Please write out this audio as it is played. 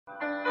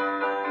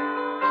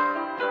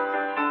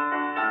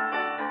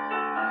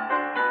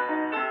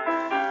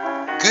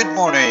Good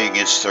morning.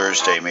 It's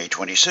Thursday, May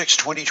 26,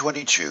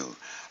 2022.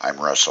 I'm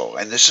Russell,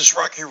 and this is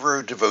Rocky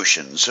Road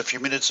Devotions, a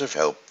few minutes of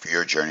help for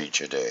your journey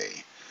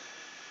today.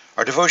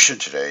 Our devotion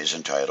today is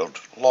entitled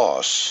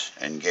Loss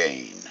and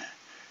Gain,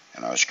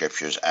 and our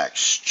scripture is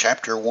Acts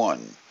chapter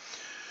 1.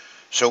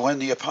 So when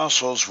the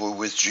apostles were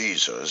with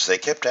Jesus, they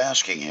kept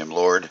asking him,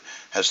 Lord,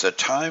 has the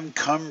time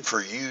come for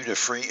you to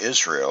free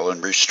Israel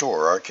and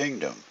restore our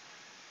kingdom?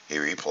 He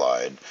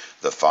replied,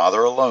 the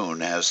Father alone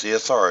has the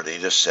authority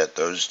to set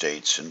those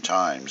dates and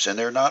times, and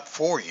they're not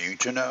for you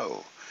to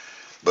know.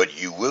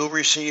 But you will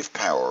receive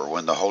power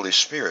when the Holy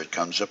Spirit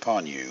comes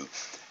upon you,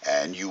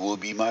 and you will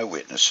be my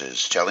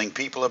witnesses, telling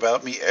people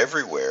about me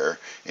everywhere,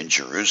 in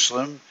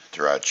Jerusalem,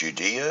 throughout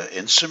Judea,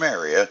 in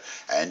Samaria,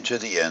 and to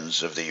the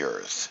ends of the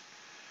earth.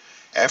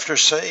 After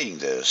saying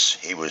this,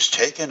 he was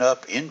taken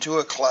up into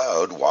a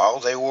cloud while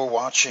they were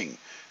watching,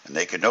 and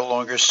they could no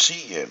longer see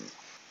him.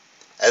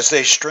 As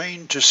they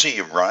strained to see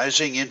him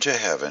rising into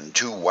heaven,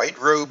 two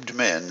white-robed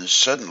men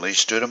suddenly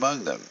stood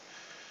among them.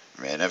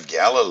 Men of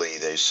Galilee,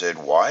 they said,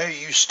 why are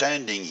you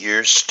standing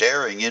here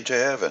staring into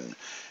heaven?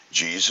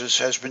 Jesus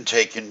has been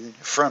taken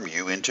from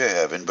you into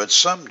heaven, but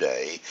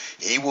someday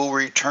he will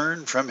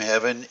return from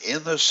heaven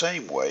in the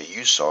same way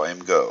you saw him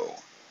go.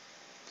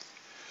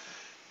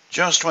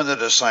 Just when the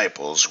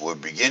disciples were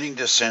beginning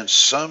to sense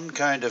some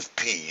kind of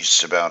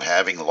peace about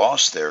having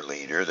lost their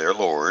leader, their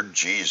Lord,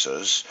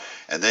 Jesus,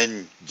 and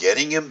then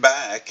getting him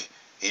back,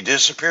 he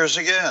disappears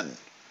again.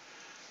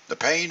 The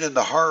pain and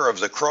the horror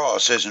of the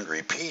cross isn't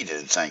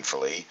repeated,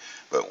 thankfully,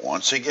 but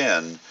once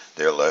again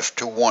they're left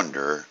to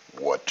wonder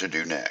what to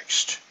do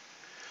next.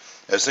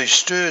 As they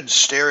stood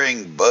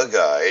staring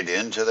bug-eyed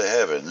into the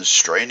heavens,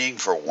 straining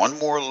for one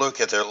more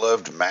look at their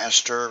loved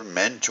Master,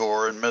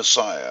 Mentor, and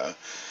Messiah,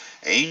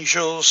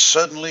 angels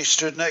suddenly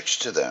stood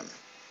next to them,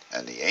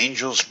 and the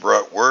angels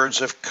brought words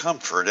of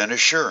comfort and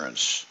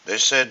assurance. They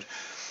said,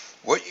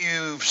 what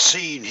you've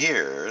seen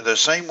here, the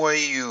same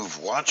way you've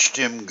watched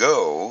him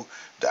go,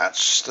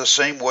 that's the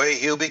same way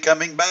he'll be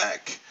coming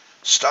back.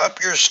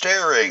 Stop your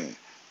staring.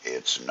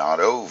 It's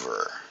not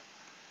over.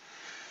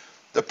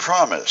 The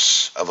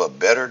promise of a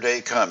better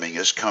day coming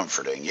is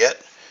comforting, yet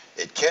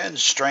it can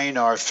strain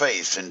our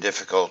faith in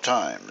difficult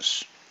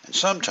times. And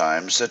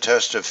sometimes the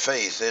test of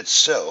faith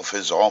itself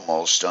is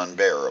almost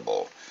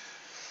unbearable.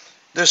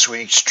 This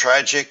week's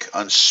tragic,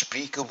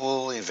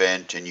 unspeakable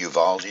event in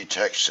Uvalde,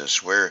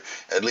 Texas, where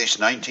at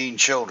least 19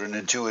 children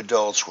and 2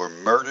 adults were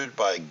murdered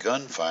by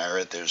gunfire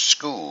at their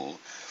school,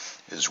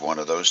 is one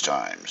of those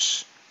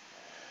times.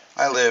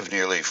 I live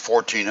nearly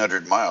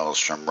 1,400 miles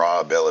from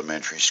Robb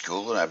Elementary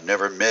School, and I've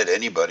never met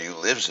anybody who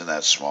lives in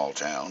that small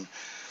town.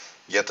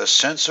 Yet the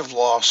sense of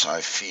loss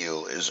I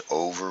feel is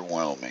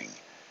overwhelming.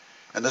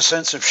 And the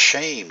sense of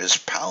shame is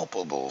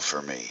palpable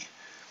for me.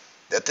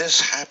 That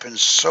this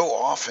happens so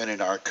often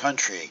in our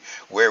country,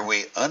 where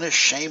we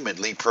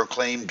unashamedly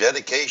proclaim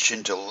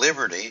dedication to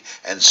liberty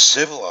and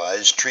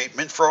civilized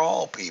treatment for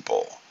all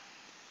people.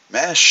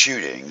 Mass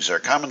shootings are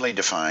commonly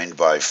defined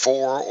by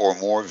 4 or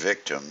more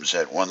victims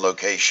at one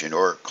location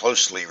or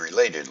closely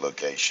related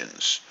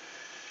locations.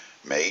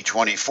 May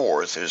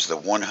 24th is the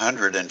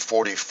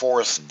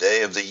 144th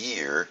day of the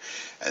year,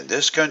 and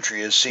this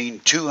country has seen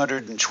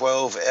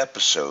 212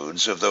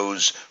 episodes of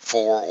those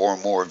 4 or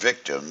more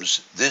victims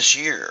this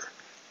year.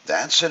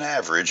 That's an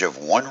average of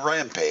one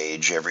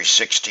rampage every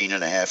 16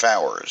 and a half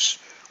hours,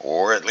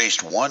 or at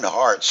least one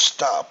heart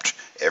stopped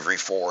every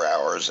 4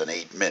 hours and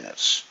 8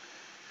 minutes.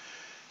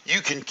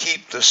 You can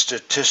keep the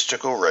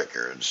statistical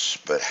records,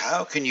 but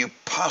how can you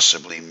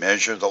possibly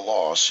measure the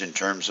loss in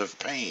terms of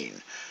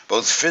pain,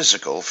 both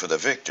physical for the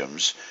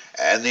victims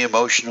and the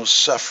emotional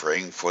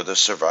suffering for the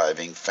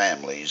surviving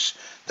families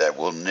that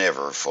will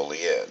never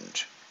fully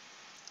end?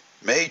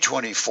 May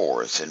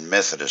 24th in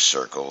Methodist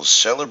circles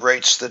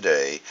celebrates the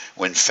day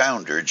when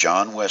founder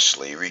John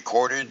Wesley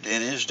recorded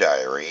in his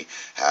diary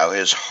how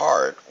his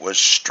heart was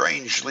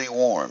strangely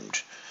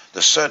warmed.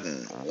 The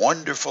sudden,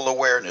 wonderful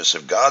awareness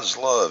of God's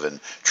love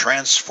and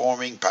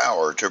transforming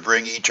power to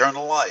bring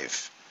eternal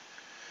life.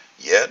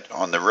 Yet,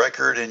 on the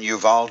record in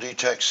Uvalde,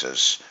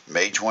 Texas,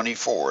 May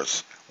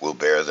 24th will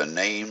bear the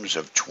names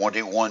of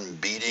 21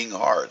 beating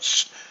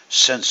hearts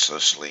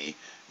senselessly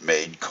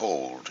made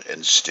cold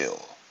and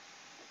still.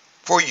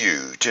 For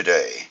you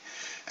today,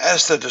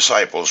 as the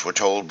disciples were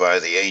told by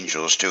the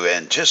angels to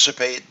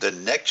anticipate the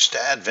next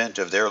advent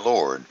of their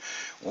Lord,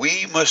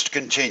 we must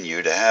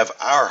continue to have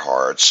our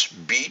hearts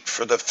beat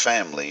for the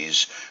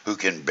families who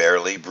can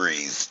barely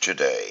breathe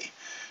today,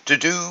 to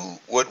do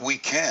what we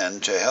can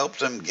to help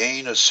them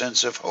gain a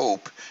sense of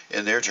hope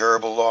in their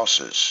terrible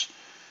losses.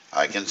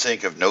 I can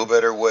think of no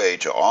better way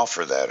to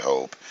offer that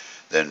hope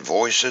than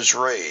voices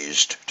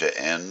raised to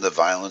end the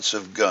violence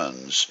of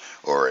guns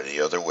or any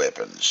other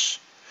weapons.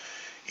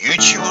 You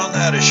chew on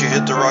that as you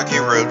hit the rocky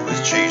road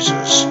with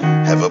Jesus.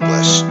 Have a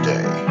blessed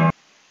day.